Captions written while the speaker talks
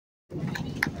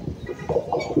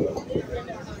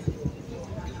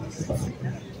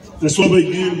Let's all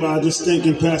begin by just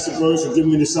thanking Pastor Bird for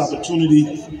giving me this opportunity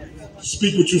to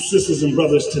speak with you sisters and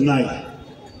brothers tonight.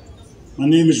 My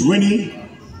name is Rennie.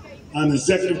 I'm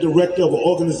Executive Director of an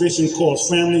organization called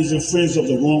Families and Friends of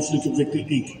the Wrongfully Convicted,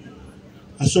 Inc.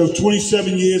 I served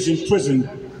 27 years in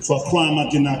prison for a crime I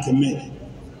did not commit.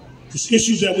 This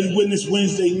issue that we witnessed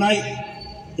Wednesday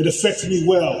night, it affects me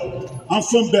well. I'm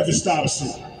from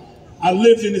Bevis-Stuyvesant. I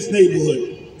lived in this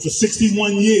neighborhood for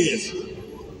 61 years.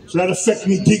 So that affects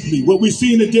me deeply. What we're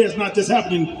seeing today is not just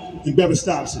happening in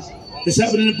Bevis-Stuyvesant. It's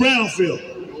happening in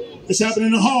Brownfield. It's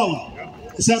happening in Harlem.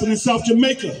 It's happening in South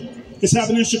Jamaica. It's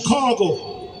happening in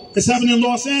Chicago. It's happening in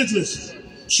Los Angeles.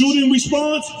 Shooting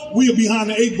response, we are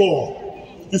behind the 8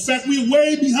 ball. In fact, we are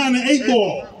way behind the 8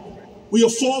 ball. We are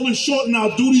falling short in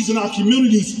our duties in our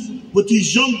communities with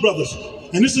these young brothers.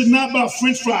 And this is not about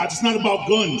French fries. It's not about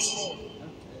guns.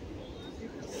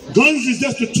 Guns is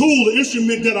just the tool, the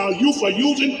instrument that our youth are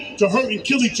using to hurt and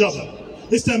kill each other.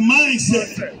 It's that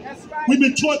mindset. We've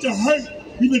been taught to hurt.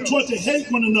 We've been taught to hate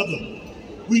one another.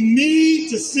 We need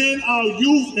to send our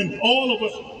youth and all of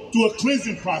us through a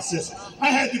cleansing process. I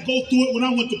had to go through it when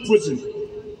I went to prison.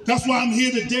 That's why I'm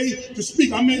here today to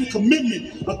speak. I made a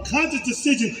commitment, a conscious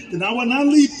decision that when I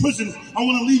leave prison, I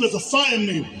want to leave as a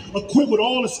fireman, equipped with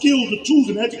all the skills, the tools,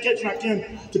 and education I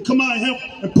can to come out and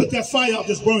help and put that fire out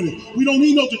that's burning. We don't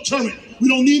need no deterrent. We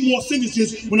don't need more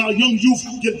sentences when our young youth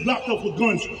get locked up with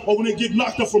guns or when they get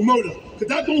locked up for murder. Because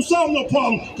that don't solve no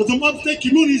problem, because them upstate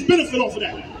communities benefit off of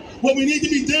that. What we need to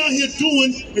be down here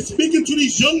doing is speaking to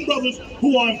these young brothers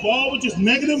who are involved with this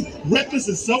negative, reckless,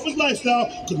 and selfish lifestyle,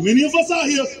 because many of us out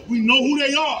here, we know who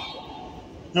they are.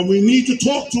 And we need to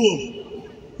talk to them.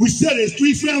 We said there's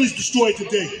 3 families destroyed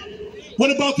today. What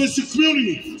about this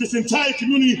community? This entire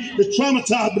community is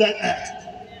traumatized by that act.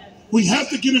 We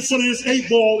have to get in front of this 8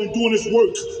 ball and doing this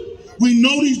work. We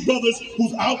know these brothers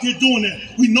who's out there doing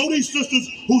that. We know these sisters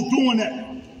who's doing that.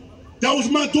 That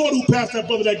was my daughter who passed that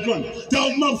brother that gun. That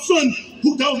was my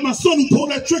son who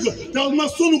pulled that trigger. That was my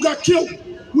son who got killed.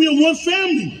 We are one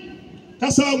family.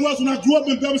 That's how it was when I grew up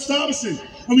in Bevis-Stuyvesant.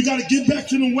 And we got to get back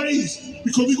to the ways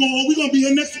because we're gonna be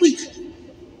here next week.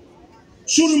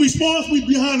 Shooting response, we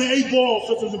behind the 8 ball,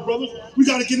 sisters and brothers. We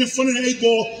got to get in front of the 8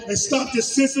 ball and stop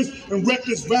this senseless and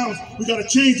reckless violence. We got to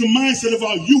change the mindset of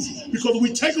our youth, because if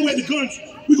we take away the guns,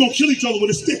 we're going to kill each other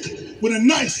with a stick, with a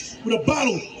knife, with a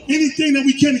bottle, anything that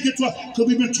we can to get to us, because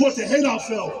we've been taught to hate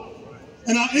ourselves.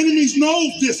 And our enemies know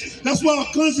this. That's why our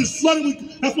guns is flooded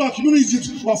with, that's why our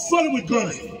communities are flooded with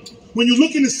guns. When you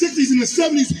look in the 60s and the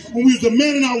 70s, when we was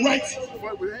demanding our rights,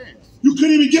 you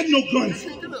couldn't even get no guns.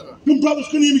 Them brothers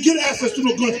couldn't even get access to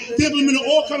no guns. They implemented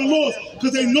all kind of laws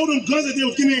because they know them guns that they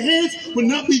was getting in their hands would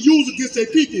not be used against their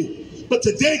people. But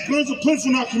today, guns are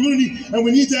plentiful in our community, and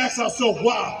we need to ask ourselves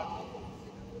why.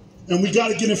 And we got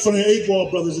to get in front of the 8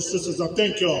 ball, brothers and sisters. I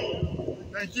thank y'all.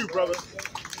 Thank you, brother.